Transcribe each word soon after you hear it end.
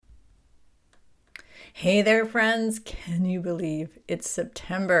Hey there, friends. Can you believe it's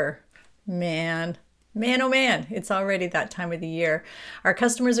September? Man, oh man, it's already that time of the year. Our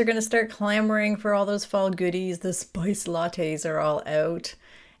customers are going to start clamoring for all those fall goodies. The spice lattes are all out.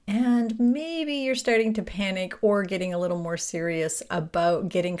 And maybe you're starting to panic or getting a little more serious about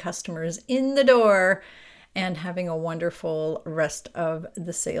getting customers in the door and having a wonderful rest of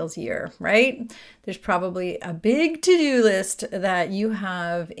the sales year, right? There's probably a big to-do list that you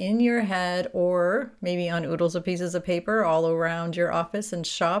have in your head or maybe on oodles of pieces of paper all around your office and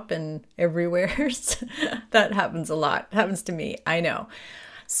shop and everywhere. That happens a lot. Happens to me, I know.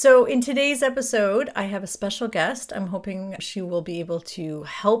 So, in today's episode, I have a special guest. I'm hoping she will be able to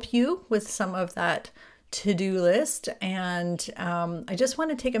help you with some of that to-do list. And I just want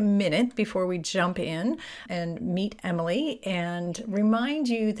to take a minute before we jump in and meet Emily and remind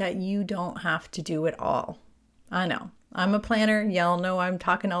you that you don't have to do it all. I know. I'm a planner. Y'all know I'm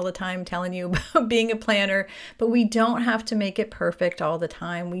talking all the time, telling you about being a planner, but we don't have to make it perfect all the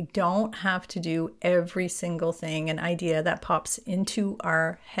time. We don't have to do every single thing, an idea that pops into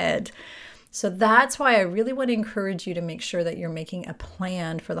our head. So that's why I really want to encourage you to make sure that you're making a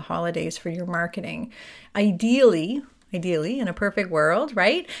plan for the holidays for your marketing. Ideally, in a perfect world,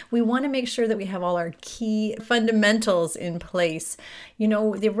 right? We want to make sure that we have all our key fundamentals in place. You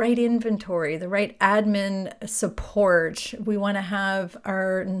know, the right inventory, the right admin support. We want to have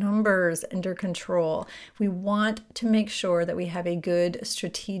our numbers under control. We want to make sure that we have a good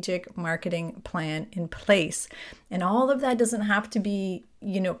strategic marketing plan in place. And all of that doesn't have to be,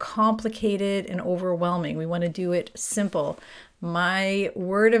 complicated and overwhelming. We want to do it simple. My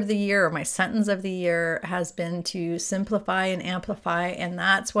word of the year, or my sentence of the year, has been to simplify and amplify, and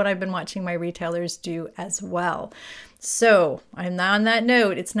that's what I've been watching my retailers do as well. So, on that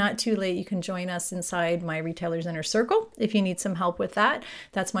note, it's not too late. You can join us inside my Retailers Inner Circle if you need some help with that.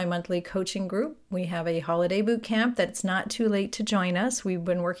 That's my monthly coaching group. We have a holiday boot camp that's not too late to join us. We've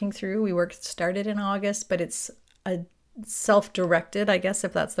been working through. Started in August, but it's a self-directed, I guess,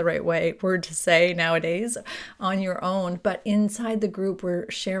 if that's the right word to say nowadays, on your own. But inside the group, we're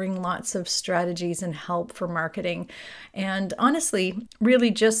sharing lots of strategies and help for marketing. And honestly,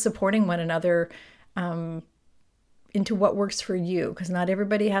 really just supporting one another into what works for you, because not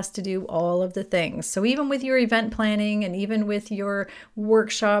everybody has to do all of the things. So even with your event planning and even with your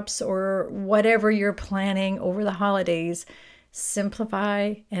workshops or whatever you're planning over the holidays,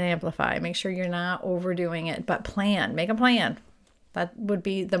 simplify and amplify. Make sure you're not overdoing it, but make a plan. That would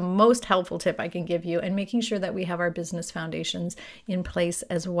be the most helpful tip I can give you, and making sure that we have our business foundations in place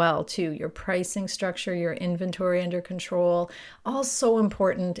as well too. Your pricing structure, your inventory under control, all so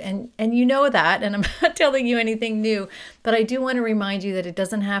important. And you know that, and I'm not telling you anything new, but I do want to remind you that it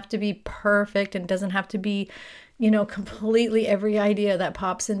doesn't have to be perfect and doesn't have to be completely every idea that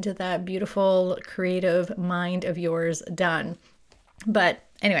pops into that beautiful creative mind of yours done. But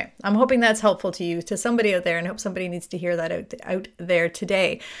anyway, I'm hoping that's helpful to you, to somebody out there, and I hope somebody needs to hear that out there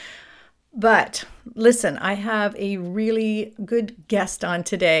today. But listen, I have a really good guest on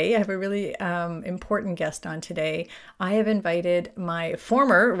today. I have a really important guest on today. I have invited my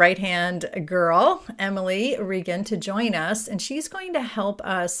former right-hand girl, Emily Regan, to join us, and she's going to help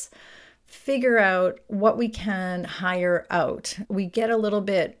us figure out what we can hire out.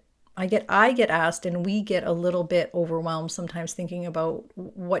 I get asked, and we get a little bit overwhelmed sometimes thinking about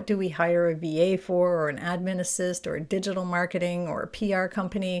what do we hire a VA for, or an admin assist, or a digital marketing, or a PR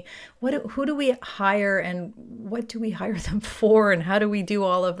company. Who do we hire, and what do we hire them for, and how do we do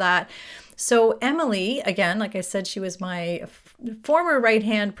all of that? So Emily, again, like I said, she was my former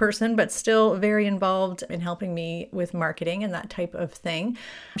right-hand person, but still very involved in helping me with marketing and that type of thing.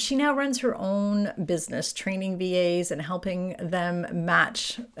 She now runs her own business, training VAs and helping them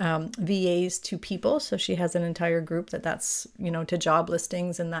match VAs to people. So she has an entire group that's to job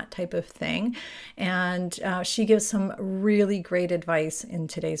listings and that type of thing. And she gives some really great advice in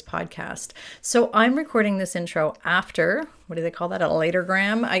today's podcast. So I'm recording this intro after, what do they call that? A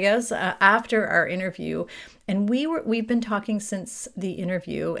latergram, I guess, after our interview. And we've been talking since the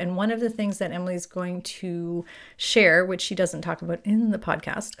interview. And one of the things that Emily's going to share, which she doesn't talk about in the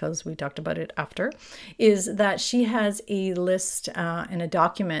podcast because we talked about it after, is that she has a list and a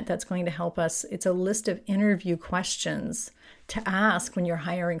document that's going to help us. It's a list of interview questions to ask when you're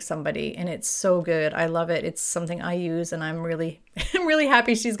hiring somebody. And it's so good. I love it. It's something I use, and I'm really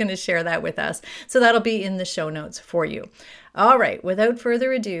happy she's going to share that with us. So that'll be in the show notes for you. All right, without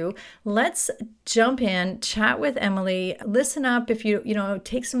further ado, let's jump in, chat with Emily. Listen up if you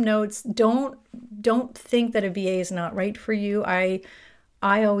take some notes. Don't think that a VA is not right for you. I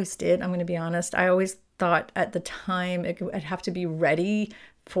always did. I'm going to be honest. I always thought at the time I'd have to be ready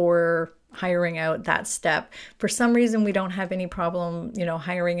for hiring out that step. For some reason, we don't have any problem,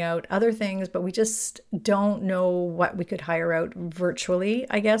 hiring out other things, but we just don't know what we could hire out virtually,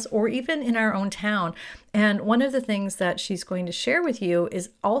 I guess, or even in our own town. And one of the things that she's going to share with you is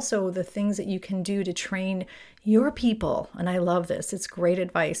also the things that you can do to train your people. And I love this. It's great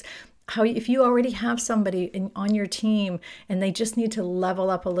advice. How, if you already have somebody on your team and they just need to level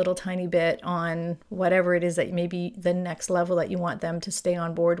up a little tiny bit on whatever it is that maybe the next level that you want them to stay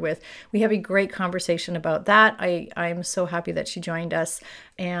on board with. We have a great conversation about that. I'm so happy that she joined us,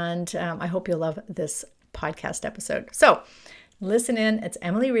 and I hope you'll love this podcast episode. So listen in. It's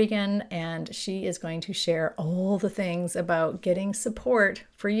Emily Regan, and she is going to share all the things about getting support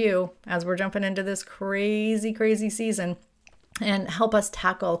for you as we're jumping into this crazy, crazy season, and help us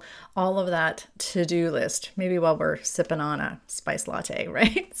tackle all of that to-do list, maybe while we're sipping on a spice latte,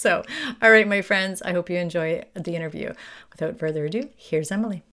 right? So, all right, my friends, I hope you enjoy the interview. Without further ado, here's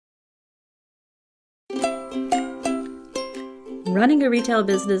Emily. Running a retail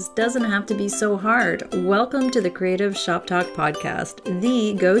business doesn't have to be so hard. Welcome to the Creative Shop Talk podcast,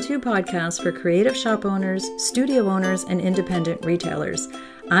 the go-to podcast for creative shop owners, studio owners, and independent retailers.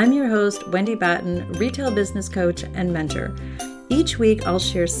 I'm your host, Wendy Batten, retail business coach and mentor. Each week, I'll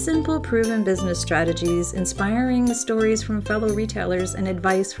share simple, proven business strategies, inspiring stories from fellow retailers, and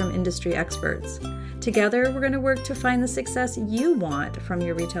advice from industry experts. Together, we're going to work to find the success you want from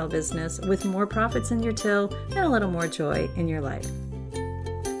your retail business, with more profits in your till and a little more joy in your life.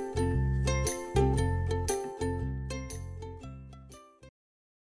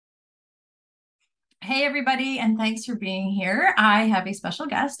 Hey, everybody, and thanks for being here. I have a special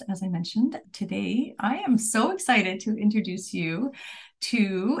guest, as I mentioned today. I am so excited to introduce you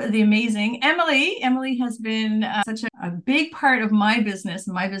to the amazing Emily. Emily has been such a big part of my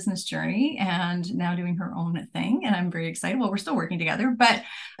business journey, and now doing her own thing. And I'm very excited. Well, we're still working together, but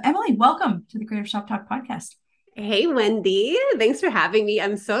Emily, welcome to the Creative Shop Talk podcast. Hey, Wendy. Thanks for having me.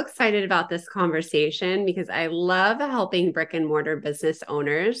 I'm so excited about this conversation because I love helping brick and mortar business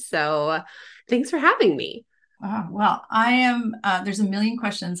owners. So thanks for having me. Well, I am, there's a million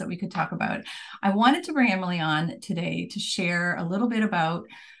questions that we could talk about. I wanted to bring Emily on today to share a little bit about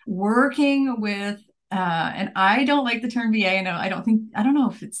working with, and I don't like the term VA. I don't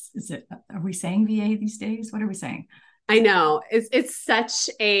know if are we saying VA these days? What are we saying? I know it's such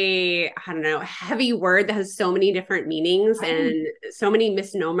a, I don't know, heavy word that has so many different meanings and so many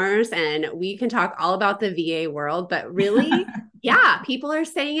misnomers. And we can talk all about the VA world, but really, yeah, people are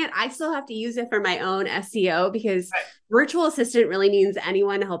saying it. I still have to use it for my own SEO because virtual assistant really means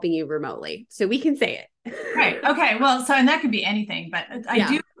anyone helping you remotely. So we can say it. Right. Okay. Well, and that could be anything, but I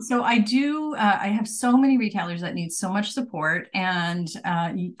have so many retailers that need so much support, and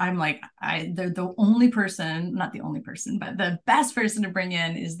I'm like, they're the only person, not the only person, but the best person to bring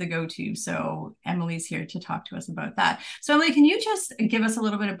in is the go-to. So Emily's here to talk to us about that. So Emily, can you just give us a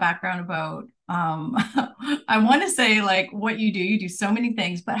little bit of background about, I want to say like what you do so many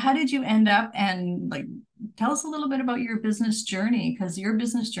things, but how did you end up, and like, tell us a little bit about your business journey, because your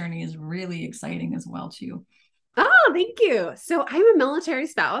business journey is really exciting as well too. Oh, thank you. So I'm a military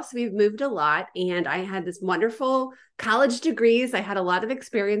spouse. We've moved a lot, and I had this wonderful college degrees. I had a lot of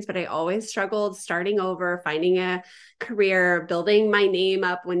experience, but I always struggled starting over, finding a career, building my name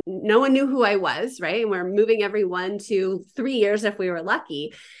up when no one knew who I was, right? And we're moving every 1 to 3 years if we were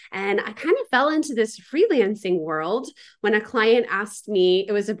lucky. And I kind of fell into this freelancing world when a client asked me,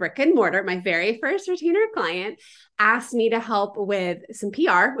 it was a brick and mortar, my very first retainer client asked me to help with some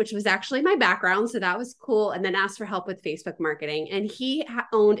PR, which was actually my background. So that was cool. And then asked for help with Facebook marketing. And he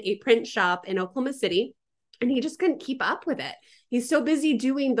owned a print shop in Oklahoma City, and he just couldn't keep up with it. He's so busy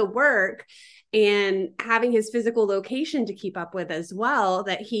doing the work and having his physical location to keep up with as well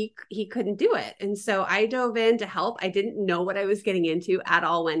that he couldn't do it. And so I dove in to help. I didn't know what I was getting into at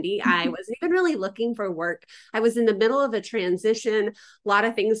all, Wendy. I wasn't even really looking for work. I was in the middle of a transition, a lot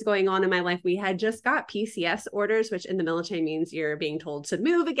of things going on in my life. We had just got PCS orders, which in the military means you're being told to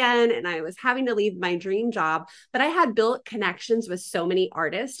move again. And I was having to leave my dream job, but I had built connections with so many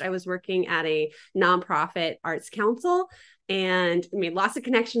artists. I was working at a nonprofit arts council and made lots of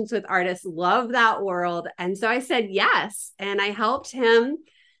connections with artists, love that world. And so I said yes. And I helped him,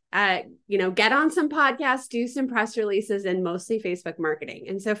 get on some podcasts, do some press releases, and mostly Facebook marketing.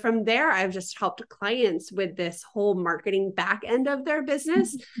 And so from there, I've just helped clients with this whole marketing back end of their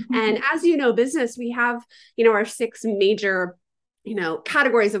business. And as you know, business, we have, our 6 major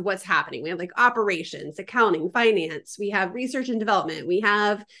categories of what's happening. We have like operations, accounting, finance, we have research and development, we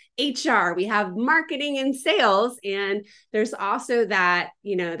have HR, we have marketing and sales. And there's also that,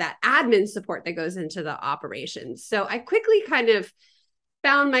 that admin support that goes into the operations. So I quickly kind of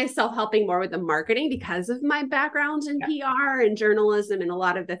found myself helping more with the marketing because of my background in Yeah. PR and journalism and a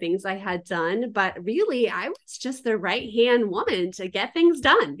lot of the things I had done. But really, I was just the right hand woman to get things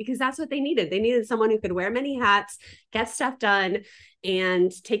done because that's what they needed. They needed someone who could wear many hats, get stuff done,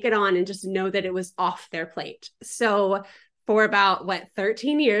 and take it on and just know that it was off their plate. So for about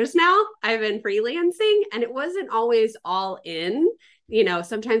 13 years now, I've been freelancing, and it wasn't always all in.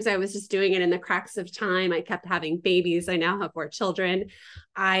 Sometimes I was just doing it in the cracks of time. I kept having babies. I now have 4 children.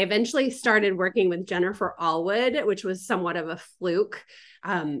 I eventually started working with Jennifer Allwood, which was somewhat of a fluke,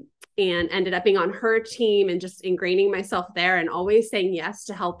 and ended up being on her team and just ingraining myself there and always saying yes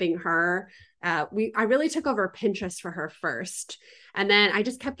to helping her. I really took over Pinterest for her first. And then I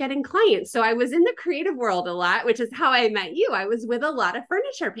just kept getting clients. So I was in the creative world a lot, which is how I met you. I was with a lot of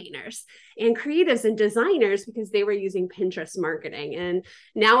furniture painters and creatives and designers because they were using Pinterest marketing. And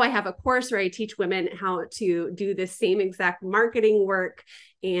now I have a course where I teach women how to do the same exact marketing work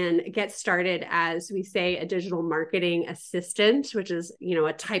and get started as, we say, a digital marketing assistant, which is,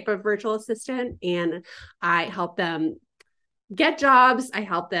 a type of virtual assistant. And I help them get jobs. I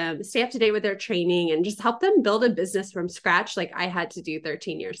help them stay up to date with their training and just help them build a business from scratch like I had to do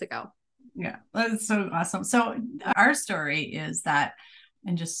 13 years ago. Yeah, that's so awesome. So our story is that,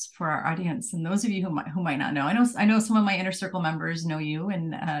 and just for our audience and those of you who might not know, I know some of my Inner Circle members know you,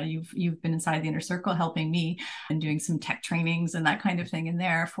 and you've been inside the Inner Circle helping me and doing some tech trainings and that kind of thing in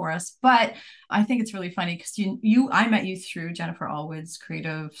there for us. But I think it's really funny because I met you through Jennifer Allwood's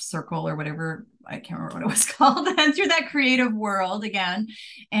Creative Circle or whatever, I can't remember what it was called, and through that creative world again.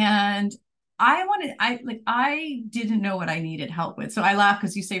 And I didn't know what I needed help with. So I laugh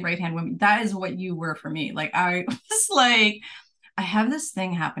because you say right-hand women. That is what you were for me. Like, I was like, I have this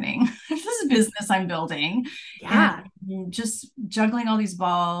thing happening, this business I'm building. Yeah. And just juggling all these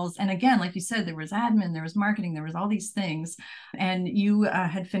balls. And again, like you said, there was admin, there was marketing, there was all these things. And you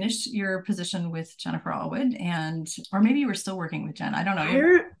had finished your position with Jennifer Allwood, or maybe you were still working with Jen. I don't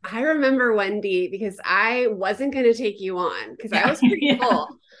know. I remember, Wendy, because I wasn't going to take you on because I was pretty full.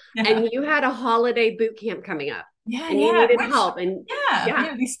 Yeah. And you had a holiday boot camp coming up. Yeah, and you needed help. And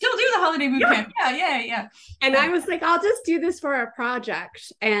yeah, we still do the holiday boot camp. Yeah. And I was like, I'll just do this for a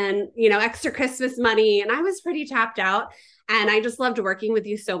project and, extra Christmas money. And I was pretty tapped out. And I just loved working with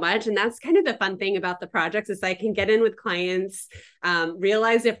you so much. And that's kind of the fun thing about the projects is I can get in with clients,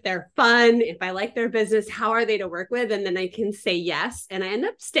 realize if they're fun, if I like their business, how are they to work with? And then I can say yes. And I end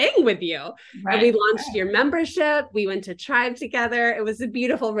up staying with you. Right. And we launched your membership. We went to Tribe together. It was a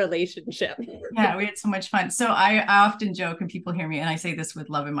beautiful relationship. Yeah, we had so much fun. So I often joke, and people hear me, and I say this with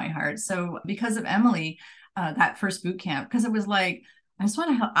love in my heart. So because of Emily, that first boot camp, because it was like, I just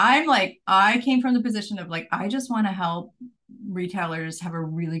want to help. I came from the position of like, I just want to help retailers have a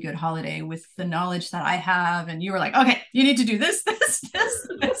really good holiday with the knowledge that I have. And you were like, okay, you need to do this.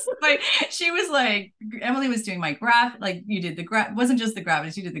 Like, she was like, Emily was doing my graph, like you did wasn't just the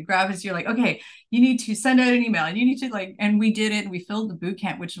graphics, you did the graphics. You're like, okay, you need to send out an email and you need to and we did it. And we filled the boot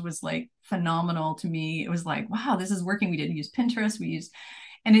camp, which was like phenomenal to me. It was like, wow, this is working. We didn't use Pinterest.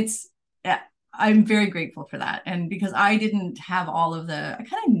 I'm very grateful for that. And because I didn't have all of I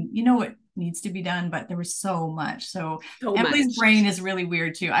kind of, what needs to be done, but there was so much. So Emily's brain is really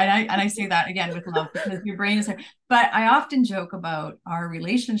weird too. And I say that again with love because your brain is, but I often joke about our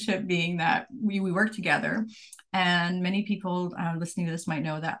relationship being that we work together. And many people listening to this might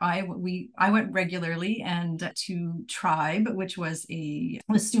know that I went regularly and to Tribe, which was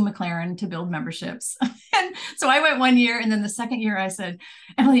with Stu McLaren to build memberships. And so I went one year, and then the second year I said,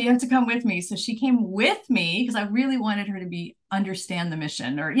 Emily, you have to come with me. So she came with me because I really wanted her to understand the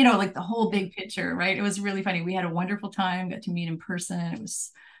mission, or like the whole big picture, right? It was really funny. We had a wonderful time, got to meet in person. It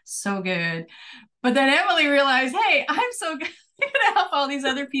was so good. But then Emily realized, hey, I'm so good. I'm going to help all these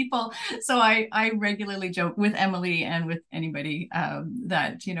other people. So I regularly joke with Emily and with anybody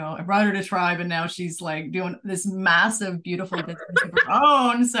that, I brought her to Tribe, and now she's like doing this massive, beautiful business of her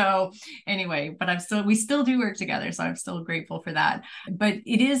own. So anyway, but we still do work together. So I'm still grateful for that. But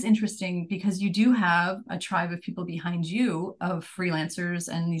it is interesting because you do have a tribe of people behind you, of freelancers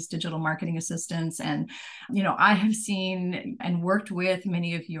and these digital marketing assistants. And, I have seen and worked with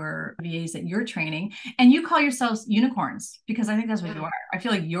many of your VAs that you're training, and you call yourselves unicorns because I think that's what you are. I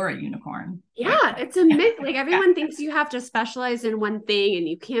feel like you're a unicorn. Yeah, right? It's a myth. Like everyone thinks you have to specialize in one thing and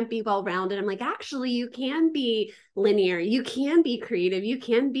you can't be well-rounded. I'm like, actually, you can be linear. You can be creative. You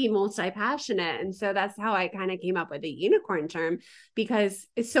can be multi-passionate. And so that's how I kind of came up with the unicorn term, because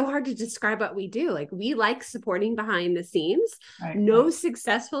it's so hard to describe what we do. Like, we like supporting behind the scenes. Right. No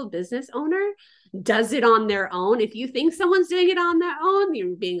successful business owner does it on their own. If you think someone's doing it on their own,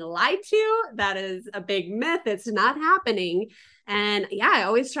 you're being lied to. That is a big myth. It's not happening. And yeah, I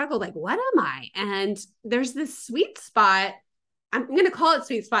always struggle, like, what am I? And there's this sweet spot. I'm going to call it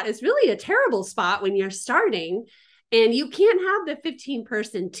sweet spot. It's really a terrible spot when you're starting. And you can't have the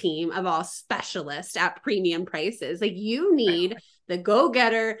 15-person team of all specialists at premium prices. Like, you need the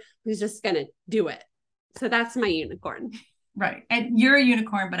go-getter who's just going to do it. So that's my unicorn. Right. And you're a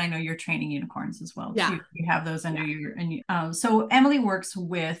unicorn, but I know you're training unicorns as well. Yeah. Too. You have those under your, and so Emily works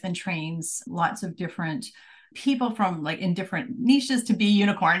with and trains lots of different people from like in different niches to be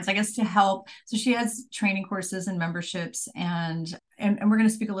unicorns, I guess, to help. So she has training courses and memberships, and we're going to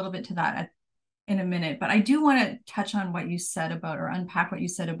speak a little bit to that in a minute. But I do want to touch on what you said about, or unpack what you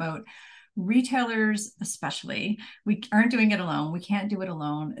said about retailers, especially. We aren't doing it alone. We can't do it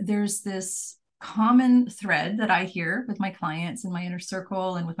alone. There's this common thread that I hear with my clients in my inner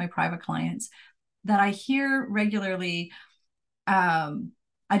circle and with my private clients that I hear regularly.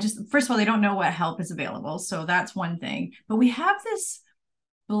 First of all, they don't know what help is available. So that's one thing. But we have this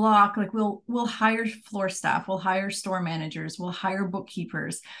block, like we'll hire floor staff, we'll hire store managers, we'll hire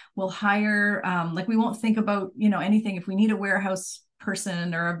bookkeepers, we'll hire, like we won't think about, anything. If we need a warehouse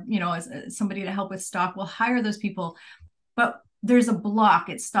person or, somebody to help with stock, we'll hire those people. But there's a block.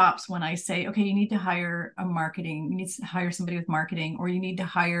 It stops when I say, okay, you need to hire you need to hire somebody with marketing, or you need to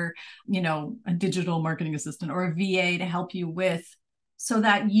hire, a digital marketing assistant or a VA to help you with, so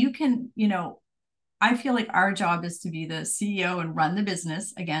that you can, I feel like our job is to be the CEO and run the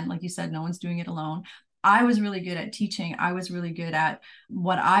business. Again, like you said, no one's doing it alone. I was really good at teaching. I was really good at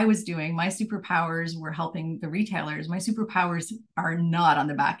what I was doing. My superpowers were helping the retailers. My superpowers are not on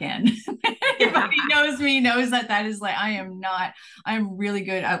the back end. Anybody knows me knows that is like, I'm really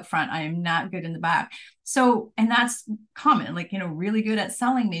good out front. I am not good in the back. So, and that's common, like, really good at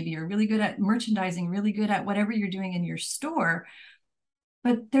selling, maybe, or really good at merchandising, really good at whatever you're doing in your store.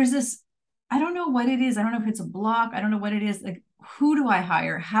 But there's this, I don't know what it is. I don't know if it's a block. I don't know what it is. Like, who do I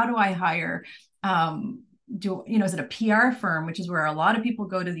hire? How do I hire? Is it a PR firm, which is where a lot of people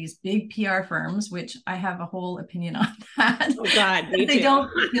go to, these big PR firms, which I have a whole opinion on that. Oh God,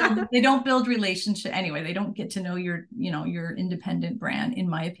 they don't build relationship. Anyway, they don't get to know your independent brand, in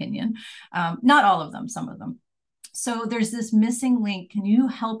my opinion. Not all of them, some of them. So there's this missing link. Can you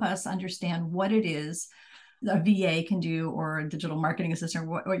help us understand what it is a VA can do, or a digital marketing assistant?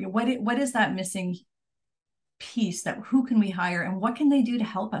 What is that missing piece? That who can we hire, and what can they do to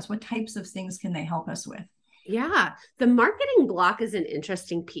help us? What types of things can they help us with? Yeah, the marketing block is an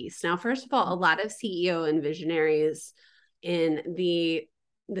interesting piece. Now, first of all, a lot of CEO and visionaries in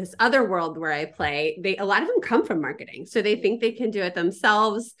this other world where I play, a lot of them come from marketing. So they think they can do it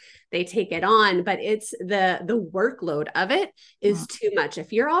themselves. They take it on, but it's the workload of it is too much.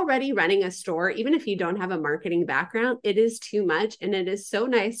 If you're already running a store, even if you don't have a marketing background, it is too much. And it is so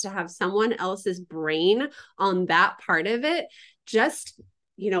nice to have someone else's brain on that part of it, just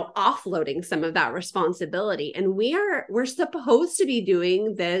offloading some of that responsibility. And we're supposed to be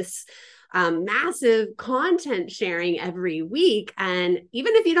doing this massive content sharing every week. And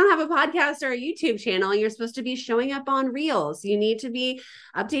even if you don't have a podcast or a YouTube channel, you're supposed to be showing up on Reels. You need to be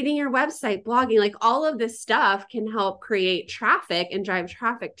updating your website, blogging, like all of this stuff can help create traffic and drive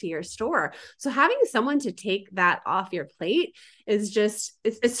traffic to your store. So having someone to take that off your plate is just,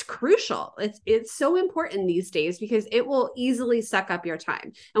 it's crucial. It's so important these days because it will easily suck up your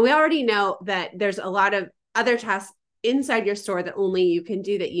time. And we already know that there's a lot of other tasks inside your store that only you can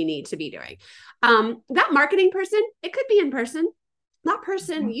do, that you need to be doing. That marketing person, it could be in person. That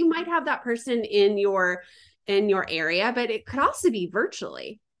person, you might have that person in your area, but it could also be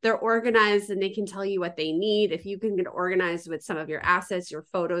virtually. They're organized and they can tell you what they need. If you can get organized with some of your assets, your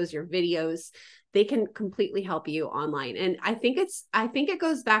photos, your videos, they can completely help you online. And I think it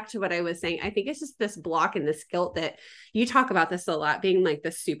goes back to what I was saying. I think it's just this block and this guilt that you talk about this a lot, being like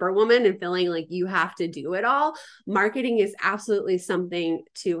the superwoman and feeling like you have to do it all. Marketing is absolutely something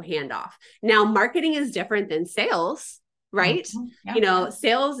to hand off. Now, marketing is different than sales, right? Mm-hmm. Yeah.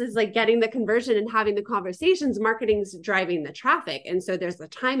 Sales is like getting the conversion and having the conversations. Marketing's driving the traffic. And so there's a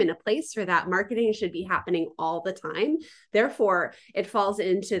time and a place for that. Marketing should be happening all the time. Therefore, it falls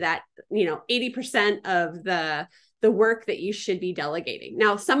into that, 80% of the work that you should be delegating.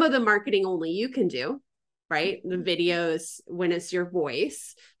 Now, some of the marketing only you can do, right? The videos when it's your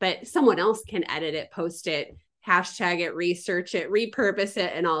voice, but someone else can edit it, post it, hashtag it, research it, repurpose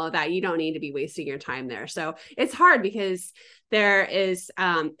it, and all of that. You don't need to be wasting your time there. So it's hard because there is,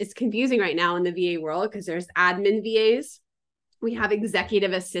 it's confusing right now in the VA world because there's admin VAs We have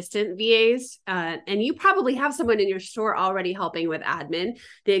executive assistant VAs, and you probably have someone in your store already helping with admin.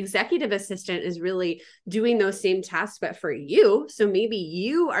 The executive assistant is really doing those same tasks, but for you. So maybe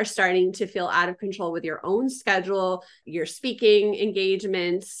you are starting to feel out of control with your own schedule, your speaking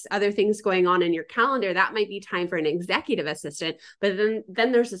engagements, other things going on in your calendar. That might be time for an executive assistant. But then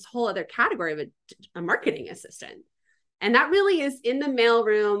there's this whole other category of a marketing assistant. And that really is in the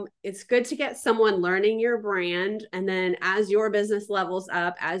mailroom. It's good to get someone learning your brand. And then as your business levels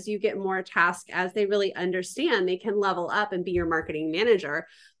up, as you get more tasks, as they really understand, they can level up and be your marketing manager,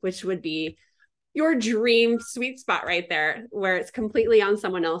 which would be your dream sweet spot right there, where it's completely on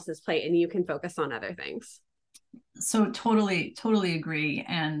someone else's plate and you can focus on other things. So totally agree.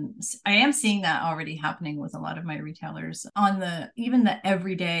 And I am seeing that already happening with a lot of my retailers on even the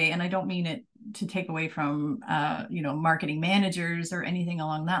everyday, and I don't mean it to take away from, marketing managers or anything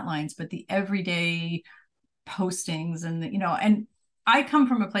along that lines, but the everyday postings and I come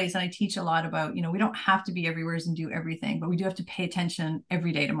from a place and I teach a lot about, we don't have to be everywhere and do everything, but we do have to pay attention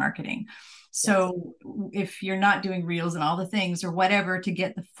every day to marketing. So if you're not doing reels and all the things or whatever to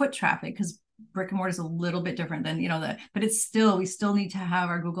get the foot traffic, because brick and mortar is a little bit different than, but we still need to have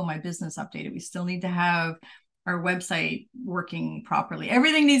our Google My Business updated. We still need to have our website working properly.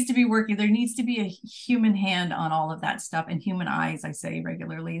 Everything needs to be working. There needs to be a human hand on all of that stuff, and human eyes, I say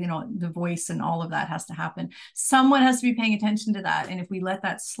regularly, the voice and all of that has to happen. Someone has to be paying attention to that. And if we let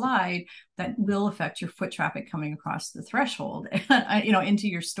that slide, that will affect your foot traffic coming across the threshold, into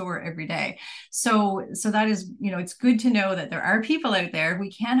your store every day. So that is, it's good to know that there are people out there.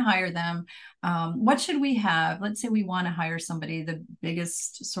 We can hire them. What should we have? Let's say we want to hire somebody. The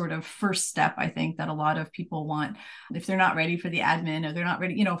biggest sort of first step, I think, that a lot of people want, if they're not ready for the admin, or they're not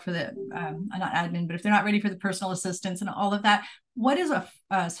ready, for the, not admin, but if they're not ready for the personal assistants and all of that, what is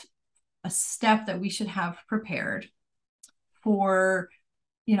a step that we should have prepared for,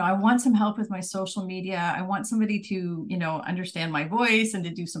 I want some help with my social media. I want somebody to, understand my voice and to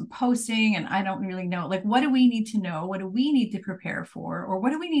do some posting. And I don't really know, what do we need to know? What do we need to prepare for? Or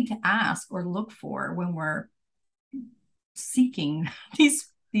what do we need to ask or look for when we're seeking these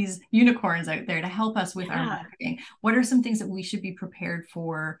unicorns out there to help us with our marketing? What are some things that we should be prepared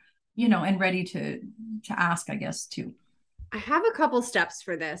for, and ready to ask, I guess, too? I have a couple steps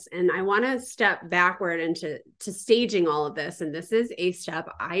for this, and I want to step backward into staging all of this. And this is a step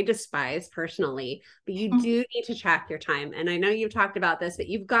I despise personally, but you do need to track your time. And I know you've talked about this, but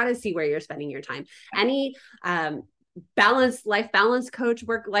you've got to see where you're spending your time. Any work-life balance coach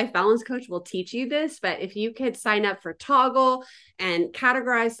will teach you this. But if you could sign up for Toggl and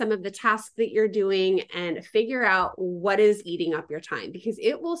categorize some of the tasks that you're doing and figure out what is eating up your time, because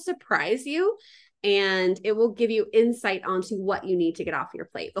it will surprise you. And it will give you insight onto what you need to get off your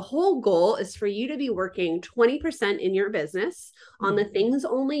plate. The whole goal is for you to be working 20% in your business on the things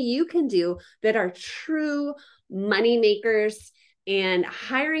only you can do that are true money makers, and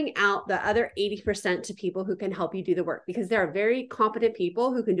hiring out the other 80% to people who can help you do the work, because there are very competent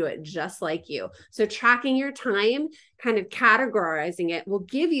people who can do it just like you. So tracking your time, kind of categorizing it, will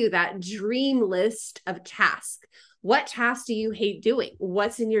give you that dream list of tasks. What tasks do you hate doing?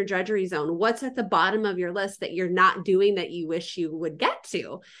 What's in your drudgery zone? What's at the bottom of your list that you're not doing that you wish you would get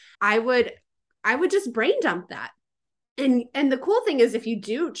to? I would just brain dump that. And the cool thing is, if you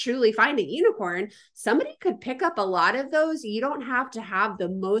do truly find a unicorn, somebody could pick up a lot of those. You don't have to have the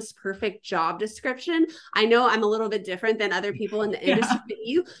most perfect job description. I know I'm a little bit different than other people in the industry, but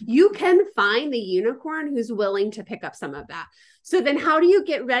you can find the unicorn who's willing to pick up some of that. So then how do you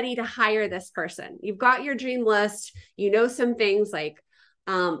get ready to hire this person? You've got your dream list. Some things like,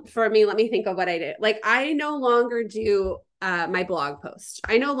 for me, let me think of what I did. I no longer do my blog post.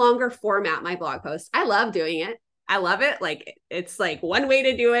 I no longer format my blog post. I love doing it. I love it. It's one way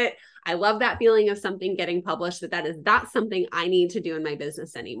to do it. I love that feeling of something getting published, but that is not something I need to do in my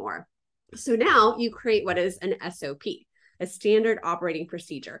business anymore. So now you create what is an SOP, a standard operating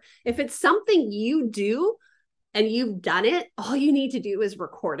procedure. If it's something you do and you've done it, all you need to do is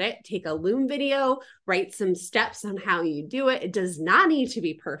record it, take a Loom video, write some steps on how you do it. It does not need to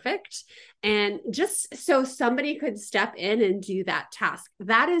be perfect. And just so somebody could step in and do that task.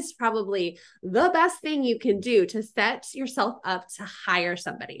 That is probably the best thing you can do to set yourself up to hire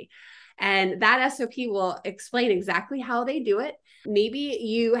somebody. And that SOP will explain exactly how they do it. Maybe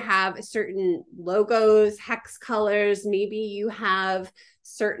you have certain logos, hex colors. Maybe you have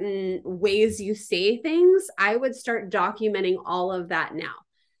certain ways you say things. I would start documenting all of that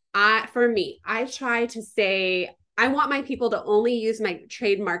now. For me, I try to say, I want my people to only use my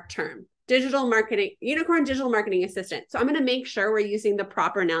trademark term, unicorn digital marketing assistant. So I'm going to make sure we're using the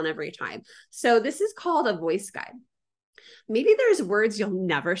proper noun every time. So this is called a voice guide. Maybe there's words you'll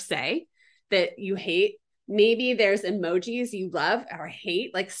never say that you hate. Maybe there's emojis you love or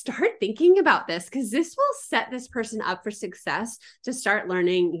hate. Like, start thinking about this, because this will set this person up for success to start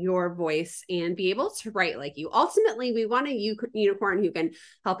learning your voice and be able to write like you. Ultimately, we want a unicorn who can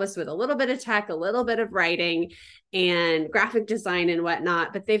help us with a little bit of tech, a little bit of writing and graphic design and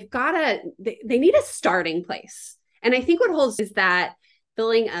whatnot, but they need a starting place. And I think what holds is that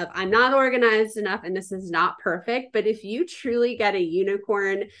feeling of, I'm not organized enough and this is not perfect. But if you truly get a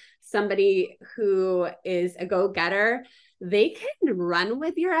unicorn, somebody who is a go-getter, they can run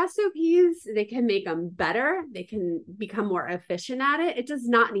with your SOPs. They can make them better. They can become more efficient at it. It does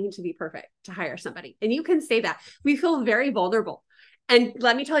not need to be perfect to hire somebody. And you can say that. We feel very vulnerable. And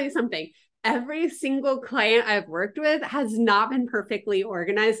let me tell you something. Every single client I've worked with has not been perfectly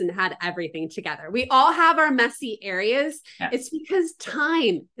organized and had everything together. We all have our messy areas. Yeah. It's because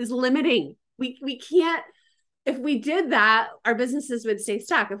time is limiting. We can't, if we did that, our businesses would stay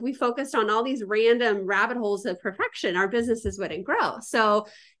stuck. If we focused on all these random rabbit holes of perfection, our businesses wouldn't grow. So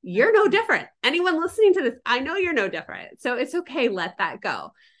you're no different. Anyone listening to this, I know you're no different. So it's okay. Let that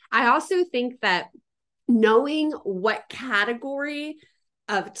go. I also think that knowing what category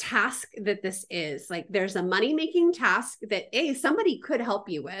of task that this is, like, there's a money-making task that somebody could help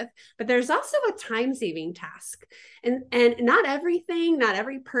you with, but there's also a time-saving task. And not every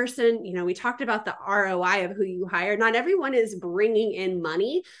person, we talked about the ROI of who you hire. Not everyone is bringing in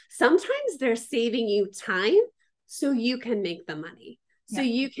money. Sometimes they're saving you time so you can make the money. So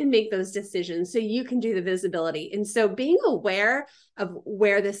you can make those decisions, so you can do the visibility. And so being aware of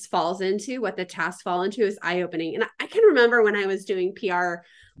where this falls into, what the tasks fall into, is eye-opening. And I can remember when I was doing PR,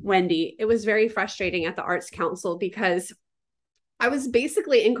 Wendy, it was very frustrating at the Arts Council because I was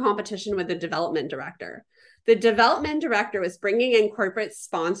basically in competition with the development director. The development director was bringing in corporate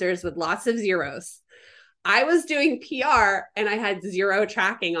sponsors with lots of zeros. I was doing PR and I had zero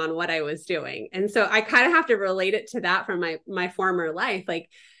tracking on what I was doing. And so I kind of have to relate it to that from my former life. Like,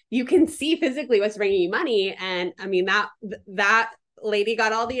 you can see physically what's bringing you money. And I mean, that lady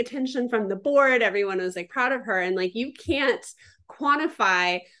got all the attention from the board. Everyone was like proud of her. And like, you can't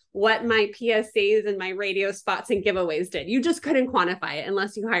quantify what my PSAs and my radio spots and giveaways did. You just couldn't quantify it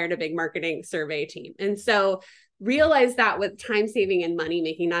unless you hired a big marketing survey team. And so realize that with time saving and money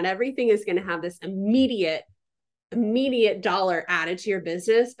making, not everything is going to have this immediate dollar added to your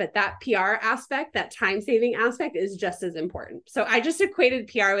business, but that PR aspect, that time saving aspect, is just as important. So I just equated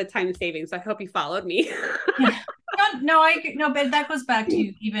PR with time saving. So I hope you followed me. But that goes back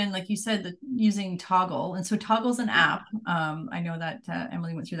to, even like you said, using Toggl. And so Toggle's an app. I know that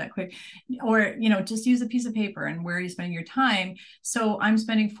Emily went through that quick. Or, just use a piece of paper and where are you spending your time. So I'm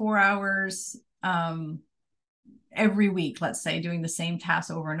spending 4 hours every week, let's say, doing the same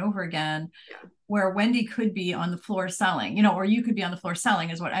task over and over again, where Wendy could be on the floor selling, or you could be on the floor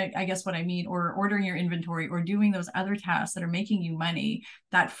selling, is what I guess what I mean, or ordering your inventory or doing those other tasks that are making you money.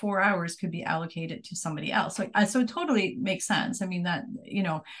 That 4 hours could be allocated to somebody else. So it totally makes sense. I mean, that,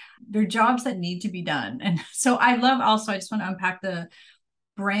 there are jobs that need to be done. And so I just want to unpack the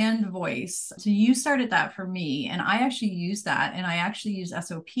brand voice. So you started that for me, and I actually use that, and I actually use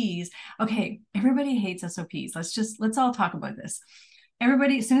SOPs. Okay, everybody hates SOPs. Let's all talk about this.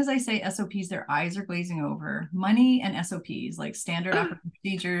 Everybody, as soon as I say SOPs, their eyes are glazing over. Money and SOPs, like standard operating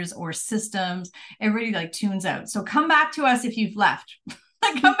procedures or systems, everybody like tunes out. So come back to us if you've left.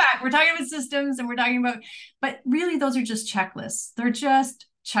 Come back. We're talking about systems, and we're talking about, but really those are just checklists. They're just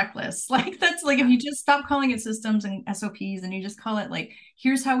checklists. Like, that's like, if you just stop calling it systems and SOPs and you just call it like,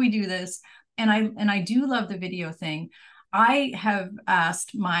 here's how we do this. And I do love the video thing. I have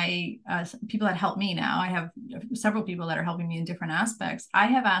asked my people that help me now. I have several people that are helping me in different aspects. I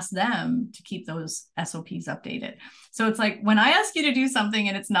have asked them to keep those SOPs updated. So it's like, when I ask you to do something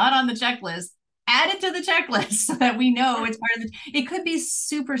and it's not on the checklist, add it to the checklist so that we know it's part of it could be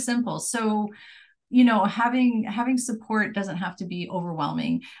super simple. So, having support doesn't have to be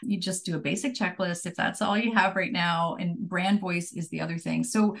overwhelming. You just do a basic checklist if that's all you have right now. And brand voice is the other thing.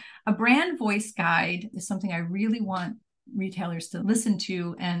 So a brand voice guide is something I really want retailers to listen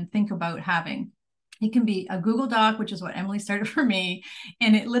to and think about having. It can be a Google Doc, which is what Emily started for me.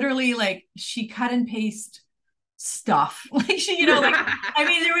 And it literally, like, she cut and paste stuff. Like, she, I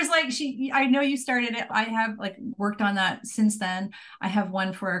mean, there was like, I know you started it. I have like worked on that since then. I have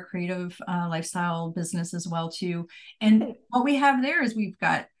one for our creative lifestyle business as well too. And what we have there is we've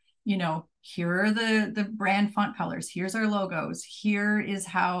got, here are the brand font colors. Here's our logos. Here is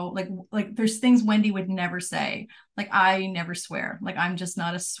how, like there's things Wendy would never say. Like, I never swear. Like, I'm just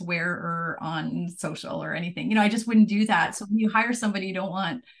not a swearer on social or anything. I just wouldn't do that. So when you hire somebody, you don't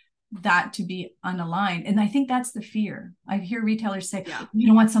want that to be unaligned. And I think that's the fear. I hear retailers say, you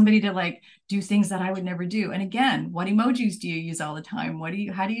don't want somebody to like do things that I would never do. And again, what emojis do you use all the time?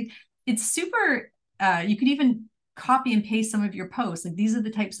 It's super, you could even copy and paste some of your posts. Like, these are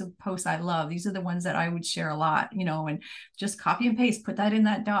the types of posts I love. These are the ones that I would share a lot, and just copy and paste, put that in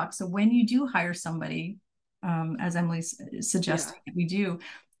that doc. So when you do hire somebody, as Emily's suggesting that we do,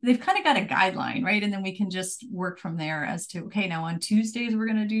 they've kind of got a guideline, right? And then we can just work from there as to, okay, now on Tuesdays, we're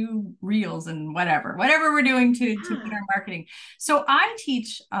going to do reels and whatever we're doing to put our marketing. So I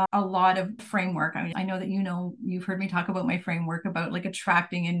teach a lot of framework. I mean, I know that, you've heard me talk about my framework about like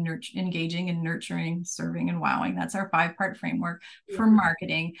attracting and engaging and nurturing, serving and wowing. That's our 5-part framework for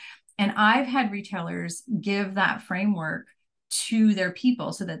marketing. And I've had retailers give that framework to their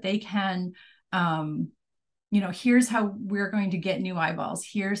people so that they can, here's how we're going to get new eyeballs.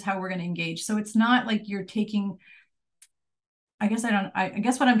 Here's how we're going to engage. So it's not like you're taking, I guess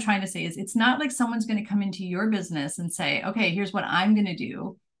what I'm trying to say is, it's not like someone's going to come into your business and say, okay, here's what I'm going to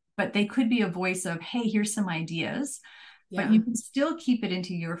do. But they could be a voice of, hey, here's some ideas, but you can still keep it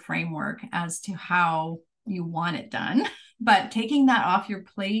into your framework as to how you want it done. But taking that off your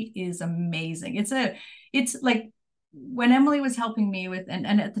plate is amazing. It's like, when Emily was helping me with, and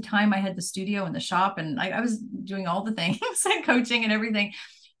at the time I had the studio and the shop, and I was doing all the things and coaching and everything,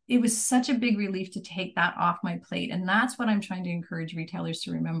 it was such a big relief to take that off my plate. And that's what I'm trying to encourage retailers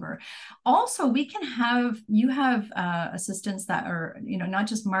to remember. Also, you have assistants that are, not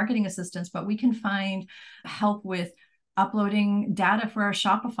just marketing assistants, but we can find help with uploading data for our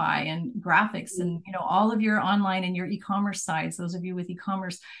Shopify and graphics and, all of your online and your e-commerce sites, those of you with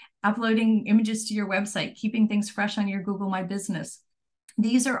e-commerce, uploading images to your website, keeping things fresh on your Google My Business.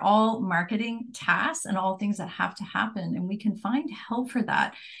 These are all marketing tasks and all things that have to happen. And we can find help for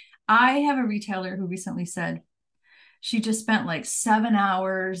that. I have a retailer who recently said she just spent like 7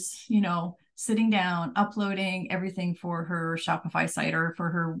 hours, sitting down, uploading everything for her Shopify site or for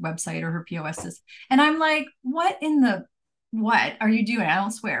her website or her POSs. And I'm like, what are you doing? I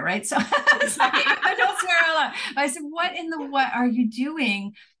don't swear, right? So I don't swear a lot. I said, what are you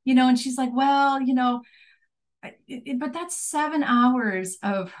doing? And she's like, well, but that's 7 hours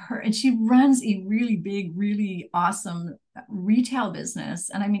of her. And she runs a really big, really awesome retail business.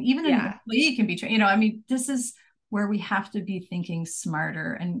 And I mean, even an employee can be trained, this is where we have to be thinking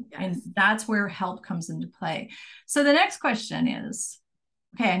smarter. And that's where help comes into play. So the next question is,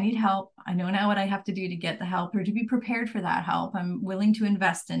 okay, I need help. I know now what I have to do to get the help or to be prepared for that help. I'm willing to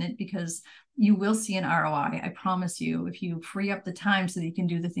invest in it because you will see an ROI. I promise you, if you free up the time so that you can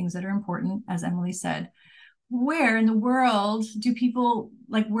do the things that are important, as Emily said. Where in the world do people,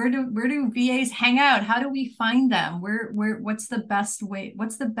 like, where do VAs hang out? How do we find them? What's the best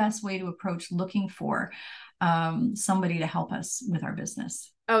way to approach looking for somebody to help us with our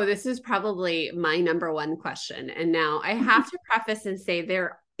business? Oh, this is probably my number one question. And now I have to preface and say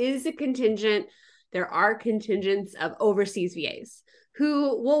there are contingents of overseas VAs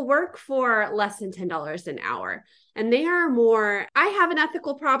who will work for less than $10 an hour. And they are more, I have an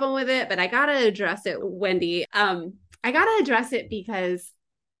ethical problem with it, but I got to address it, Wendy. I got to address it because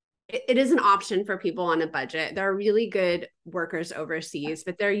it is an option for people on a budget. There are really good workers overseas,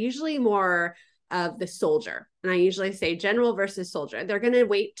 but they're usually more of the soldier. And I usually say general versus soldier. They're going to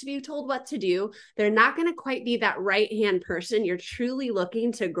wait to be told what to do. They're not going to quite be that right-hand person you're truly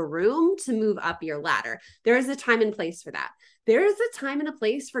looking to groom to move up your ladder. There is a time and place for that. There is a time and a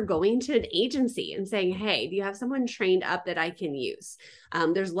place for going to an agency and saying, hey, do you have someone trained up that I can use?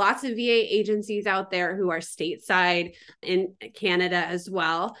 There's lots of VA agencies out there who are stateside in Canada as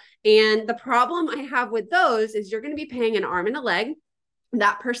well. And the problem I have with those is you're going to be paying an arm and a leg.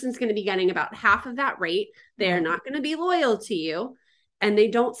 That person's going to be getting about half of that rate. They're not going to be loyal to you and they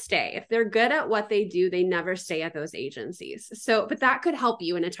don't stay. If they're good at what they do, they never stay at those agencies. So, but that could help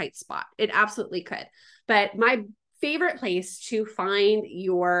you in a tight spot. It absolutely could. But my favorite place to find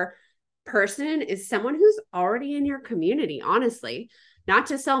your person is someone who's already in your community, honestly. Not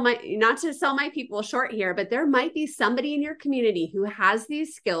to sell my people short here, but there might be somebody in your community who has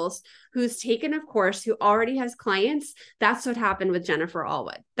these skills, who's taken a course, who already has clients. That's what happened with Jennifer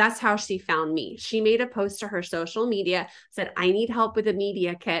Allwood. That's how she found me. She made a post to her social media, said, I need help with a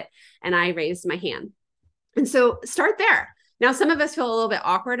media kit. And I raised my hand. And so start there. Now, some of us feel a little bit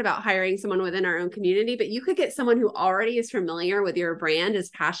awkward about hiring someone within our own community, but you could get someone who already is familiar with your brand, is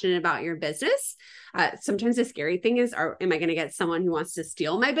passionate about your business. Sometimes the scary thing is, am I going to get someone who wants to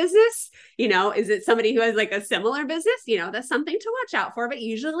steal my business? Is it somebody who has like a similar business? That's something to watch out for, but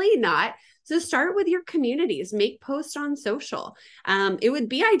usually not. So start with your communities, make posts on social. It would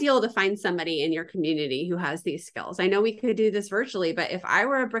be ideal to find somebody in your community who has these skills. I know we could do this virtually, but if I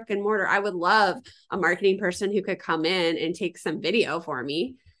were a brick and mortar, I would love a marketing person who could come in and take some video for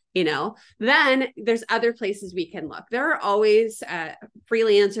me. Then there's other places we can look. There are always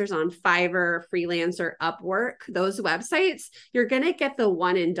freelancers on Fiverr, Freelancer, Upwork, those websites. You're going to get the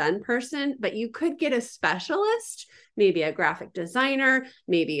one and done person, but you could get a specialist, maybe a graphic designer,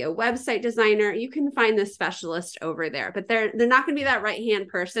 maybe a website designer. You can find the specialist over there, but they're not going to be that right-hand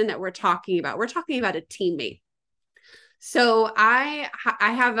person that we're talking about. We're talking about a teammate. So I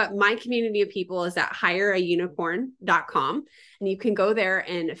have my community of people is at hireaunicorn.com, and you can go there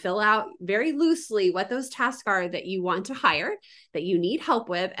and fill out very loosely what those tasks are that you want to hire, that you need help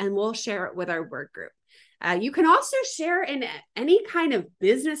with, and we'll share it with our work group. You can also share in any kind of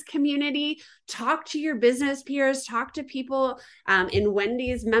business community, talk to your business peers, talk to people in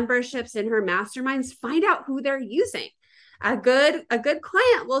Wendy's memberships, in her masterminds, find out who they're using. A good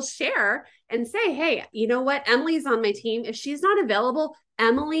client will share and say, hey, you know what? Emily's on my team. If she's not available,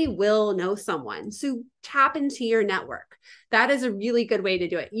 Emily will know someone. So tap into your network. That is a really good way to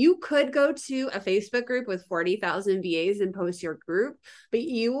do it. You could go to a Facebook group with 40,000 VAs and post your group, but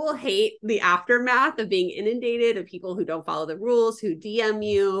you will hate the aftermath of being inundated of people who don't follow the rules, who DM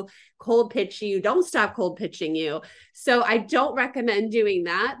you, cold pitch you, don't stop cold pitching you. So I don't recommend doing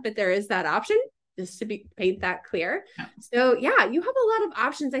that, but there is that option. Just to paint that clear. Yeah. So yeah, you have a lot of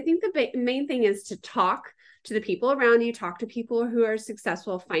options. I think the main thing is to talk to the people around you, talk to people who are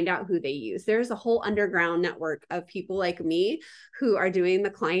successful, find out who they use. There's a whole underground network of people like me who are doing the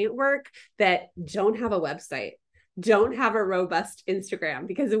client work that don't have a website, don't have a robust Instagram,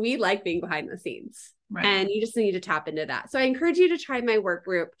 because we like being behind the scenes. Right. And you just need to tap into that. So I encourage you to try my work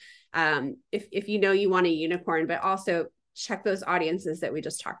group if you know you want a unicorn, but also check those audiences that we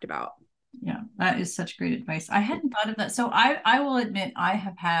just talked about. Yeah, that is such great advice. I hadn't thought of that. So I will admit I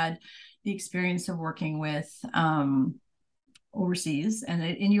have had the experience of working with overseas,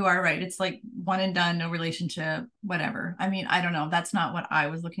 and you are right. It's like one and done, no relationship, whatever. I mean, I don't know. That's not what I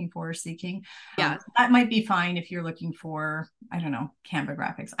was looking for or seeking. Yeah, that might be fine if you're looking for, I don't know, Canva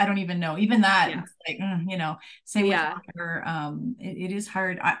graphics. I don't even know. Even that, it's like, same with whatever. It is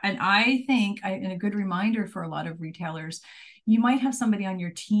hard. And I think, and a good reminder for a lot of retailers, you might have somebody on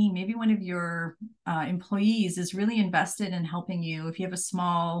your team, maybe one of your employees is really invested in helping you. If you have a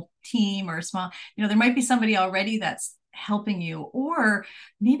small team or a small, there might be somebody already that's helping you, or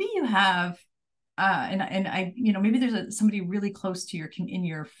maybe you have, maybe there's somebody really close to in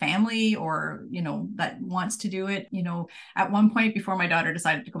your family, or, that wants to do it. At one point before my daughter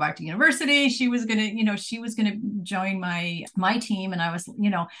decided to go back to university, she was going to join my team. And I was,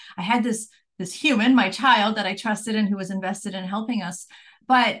 I had this human, my child, that I trusted and who was invested in helping us,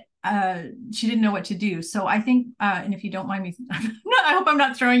 but she didn't know what to do. So I think, and if you don't mind me, I hope I'm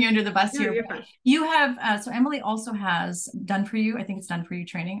not throwing you under the bus here. You have, so Emily also has Done For You. I think it's Done For You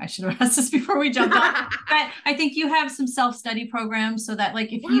training. I should have asked this before we jumped on. But I think you have some self-study programs, so that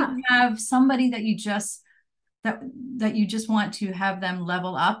like if you have somebody that you just want to have them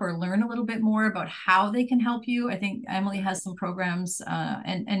level up or learn a little bit more about how they can help you, I think Emily has some programs,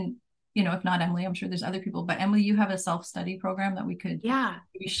 and if not Emily, I'm sure there's other people, but Emily, you have a self-study program that we could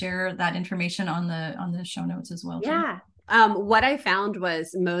maybe share that information on the show notes as well. Yeah. What I found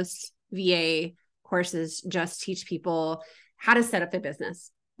was most VA courses just teach people how to set up their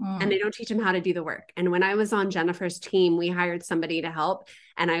business, and they don't teach them how to do the work. And when I was on Jennifer's team, we hired somebody to help,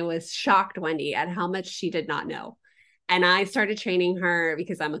 and I was shocked, Wendy, at how much she did not know. And I started training her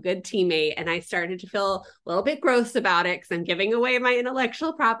because I'm a good teammate, and I started to feel a little bit gross about it because I'm giving away my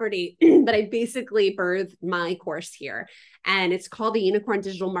intellectual property. But I basically birthed my course here, and it's called the Unicorn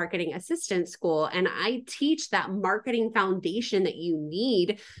Digital Marketing Assistant School. And I teach that marketing foundation that you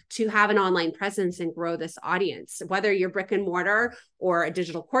need to have an online presence and grow this audience, whether you're brick and mortar or a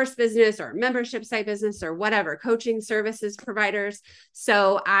digital course business or a membership site business or whatever, coaching services providers.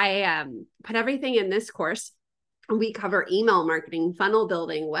 So I put everything in this course. We cover email marketing, funnel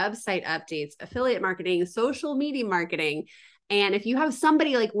building, website updates, affiliate marketing, social media marketing. And if you have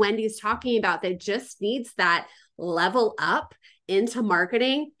somebody like Wendy's talking about that just needs that level up into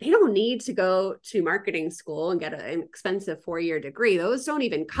marketing, they don't need to go to marketing school and get an expensive 4-year degree. Those don't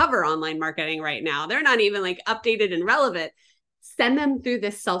even cover online marketing right now. They're not even like updated and relevant. Send them through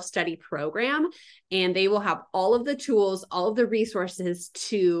this self-study program, and they will have all of the tools, all of the resources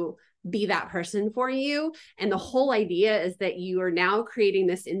to be that person for you. And the whole idea is that you are now creating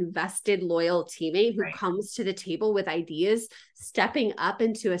this invested, loyal teammate who comes to the table with ideas, stepping up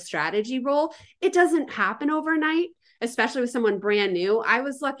into a strategy role. It doesn't happen overnight. especially with someone brand new. I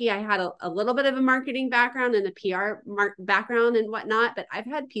was lucky I had a little bit of a marketing background and a PR background and whatnot, but I've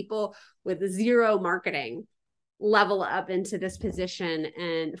had people with zero marketing level up into this position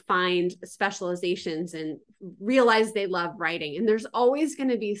and find specializations and realize they love writing. And there's always going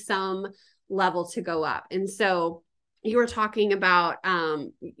to be some level to go up. And so you were talking about,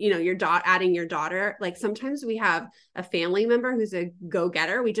 your adding your daughter. Like sometimes we have a family member who's a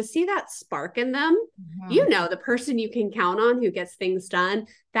go-getter. We just see that spark in them. Mm-hmm. The person you can count on who gets things done.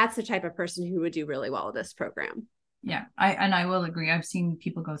 That's the type of person who would do really well with this program. Yeah, I will agree. I've seen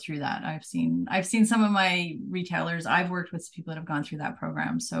people go through that. I've seen some of my retailers. I've worked with people that have gone through that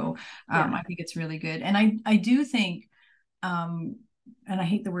program. So I think it's really good. And I do think, and I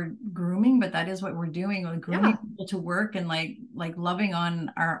hate the word grooming, but that is what we're doing. We're grooming people to work and like loving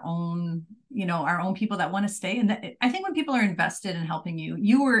on our own, our own people that want to stay. And I think when people are invested in helping you,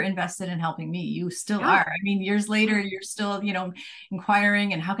 you were invested in helping me. You still are. I mean, years later, you're still,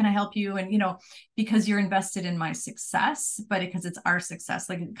 inquiring and how can I help you? And, because you're invested in my success, but because it's our success,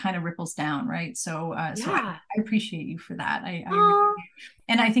 like it kind of ripples down. Right. So, so I appreciate you for that. I really,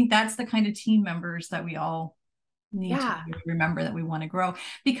 and I think that's the kind of team members that we all need to remember, that we want to grow,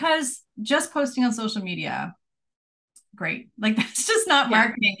 because just posting on social media, great, like that's just not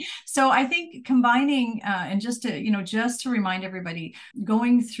marketing. So I think combining and just to remind everybody,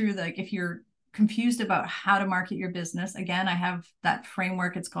 going through if you're confused about how to market your business, again, I have that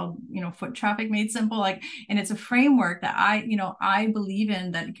framework. It's called Foot Traffic Made Simple, and it's a framework that I believe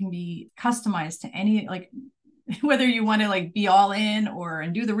in, that it can be customized to any, whether you want to be all in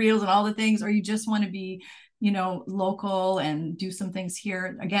and do the reels and all the things, or you just want to be local and do some things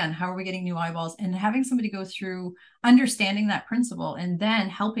here. Again, how are we getting new eyeballs? And having somebody go through understanding that principle and then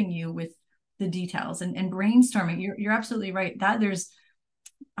helping you with the details and brainstorming. You're absolutely right that there's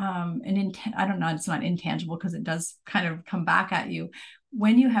I don't know, it's not intangible because it does kind of come back at you.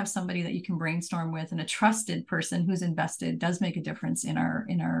 When you have somebody that you can brainstorm with and a trusted person who's invested, does make a difference in our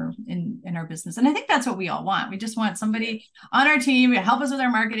business. And I think that's what we all want. We just want somebody on our team to help us with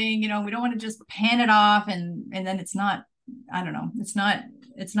our marketing. We don't want to just pan it off and then it's not, I don't know, it's not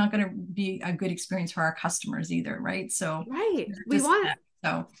going to be a good experience for our customers either. Right. So we want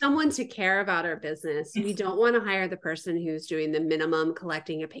someone to care about our business. We don't want to hire the person who's doing the minimum,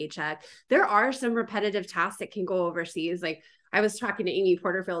 collecting a paycheck. There are some repetitive tasks that can go overseas. Like I was talking to Amy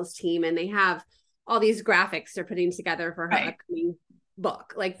Porterfield's team, and they have all these graphics they're putting together for her upcoming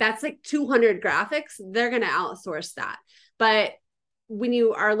book. Like that's 200 graphics. They're going to outsource that. But when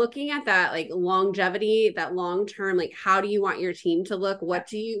you are looking at that, longevity, that long-term, how do you want your team to look? What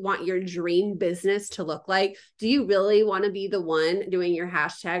do you want your dream business to look like? Do you really want to be the one doing your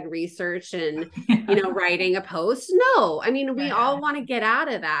hashtag research and, writing a post? No, I mean, we all want to get out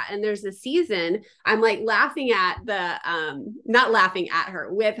of that. And there's a season, I'm laughing at not laughing at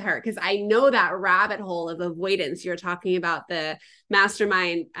her, with her, because I know that rabbit hole of avoidance. You're talking about the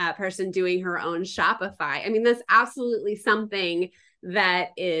mastermind person doing her own Shopify. I mean, that's absolutely something that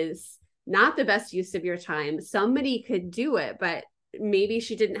is not the best use of your time. Somebody could do it, but maybe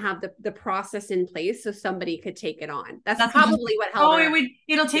she didn't have the process in place so somebody could take it on. That's probably what held her.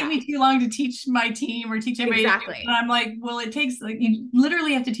 It'll take me too long to teach my team or teach everybody. Exactly. And I'm like, well, it takes you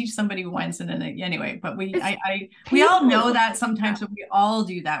literally have to teach somebody once and then anyway. But we all know that sometimes, but we all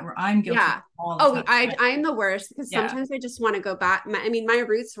do that. Where I'm guilty. Yeah. I'm the worst because sometimes I just want to go back. My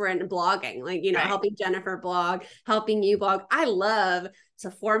roots were in blogging, helping Jennifer blog, helping you blog. I love to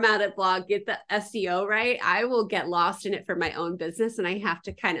format a blog, get the SEO right. I will get lost in it for my own business, and I have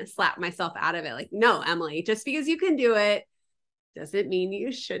to kind of slap myself out of it. No, Emily, just because you can do it doesn't mean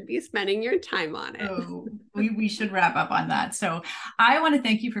you should be spending your time on it. Oh, we should wrap up on that. So I want to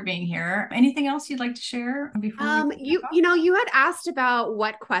thank you for being here. Anything else you'd like to share before you had asked about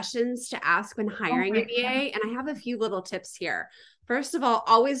what questions to ask when hiring a VA, and I have a few little tips here. First of all,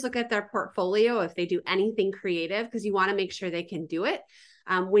 always look at their portfolio if they do anything creative, because you want to make sure they can do it.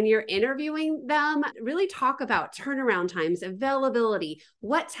 When you're interviewing them, really talk about turnaround times, availability.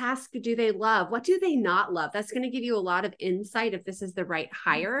 What task do they love? What do they not love? That's going to give you a lot of insight if this is the right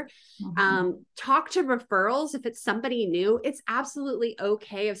hire. Mm-hmm. Talk to referrals. If it's somebody new, it's absolutely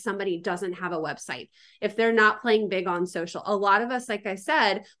okay if somebody doesn't have a website, if they're not playing big on social. A lot of us, like I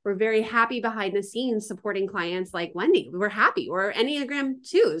said, we're very happy behind the scenes supporting clients like Wendy. We're happy. We're Enneagram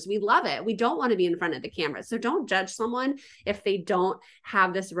 2s. We love it. We don't want to be in front of the camera. So don't judge someone if they don't have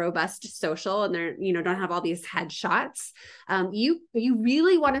this robust social and they're, don't have all these headshots. You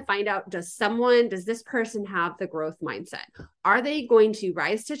really want to find out, does this person have the growth mindset? Are they going to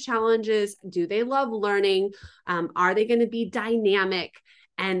rise to challenges? Do they love learning? Are they going to be dynamic?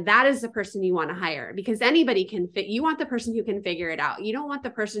 And that is the person you want to hire, because anybody can fit. You want the person who can figure it out. You don't want the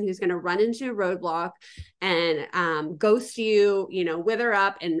person who's going to run into a roadblock and ghost you, wither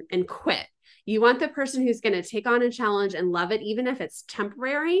up and quit. You want the person who's going to take on a challenge and love it, even if it's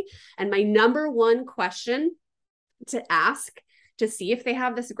temporary. And my number one question to ask to see if they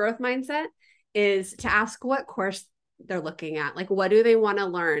have this growth mindset is to ask what course they're looking at. Like, what do they want to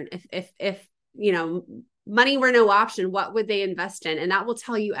learn? If money were no option, what would they invest in? And that will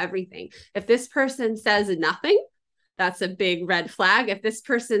tell you everything. If this person says nothing, that's a big red flag. If this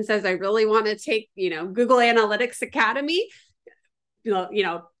person says, I really want to take, Google Analytics Academy,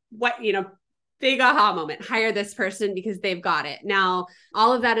 big aha moment, hire this person because they've got it. Now,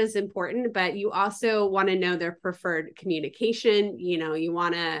 all of that is important, but you also want to know their preferred communication. You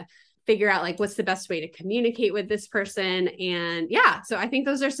want to figure out like, what's the best way to communicate with this person. And yeah, so I think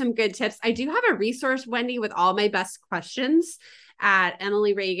those are some good tips. I do have a resource, Wendy, with all my best questions at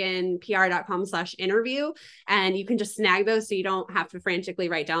emilyreaganpr.com/interview. And you can just snag those so you don't have to frantically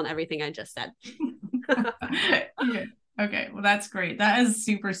write down everything I just said. Yeah. Okay. Well, that's great. That is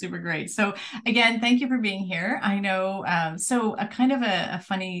super, super great. So again, thank you for being here. I know, so a kind of a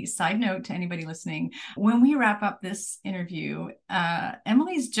funny side note to anybody listening, when we wrap up this interview,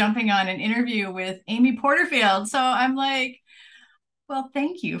 Emily's jumping on an interview with Amy Porterfield. So I'm like, well,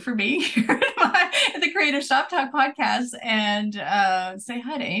 thank you for being here at the Creative Shop Talk podcast, and say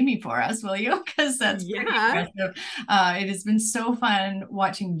hi to Amy for us, will you? Because that's pretty impressive. It has been so fun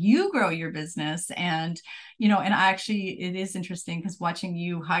watching you grow your business, and and actually it is interesting because watching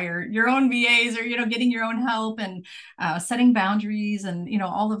you hire your own VAs or getting your own help and setting boundaries and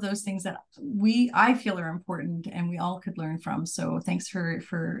all of those things that I feel are important and we all could learn from. So thanks for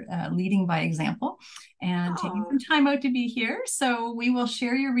leading by example and taking some time out to be here. So we will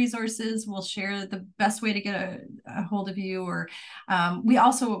share your resources. We'll share the best way to get a hold of you, or we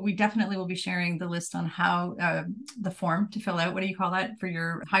definitely will be sharing the list on how the form to fill out. What do you call that for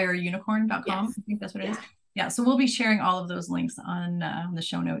your hireunicorn.com? Yes. I think that's what it is. Yeah, so we'll be sharing all of those links on the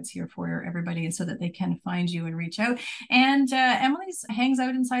show notes here for everybody, and so that they can find you and reach out. And Emily hangs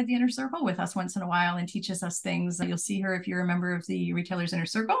out inside the Inner Circle with us once in a while and teaches us things. You'll see her if you're a member of the Retailers Inner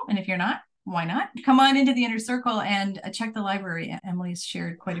Circle, and if you're not, why not? Come on into the Inner Circle and check the library. Emily's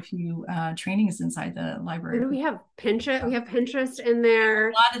shared quite a few trainings inside the library. We have Pinterest. We have Pinterest in there.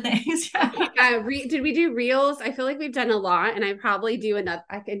 A lot of things. Yeah. Did we do Reels? I feel like we've done a lot, and I probably do another.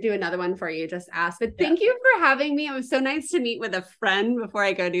 I can do another one for you. Just ask. But thank you for having me. It was so nice to meet with a friend before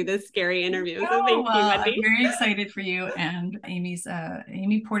I go do this scary interview. So thank you, Wendy. I'm very excited for you and Amy's.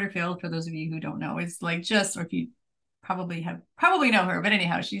 Amy Porterfield, for those of you who don't know, is like or if you probably know her, but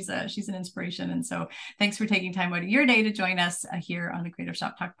anyhow, she's an inspiration. And so thanks for taking time out of your day to join us here on the Creative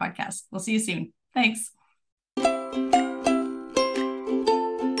Shop Talk podcast. We'll see you soon. Thanks.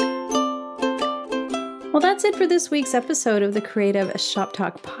 Well, that's it for this week's episode of the Creative Shop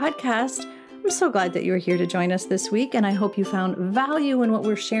Talk podcast. I'm so glad that you're here to join us this week, and I hope you found value in what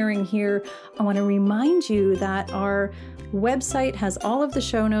we're sharing here. I want to remind you that our website has all of the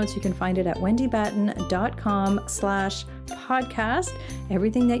show notes. You can find it at wendybatten.com/podcast.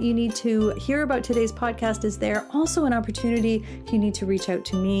 Everything that you need to hear about today's podcast is there. Also an opportunity if you need to reach out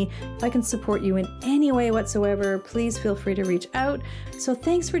to me. If I can support you in any way whatsoever, please feel free to reach out. So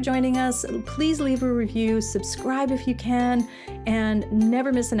thanks for joining us. Please leave a review, subscribe if you can, and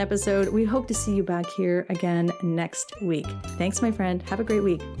never miss an episode. We hope to see you back here again next week. Thanks, my friend. Have a great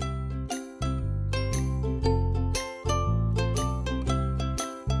week.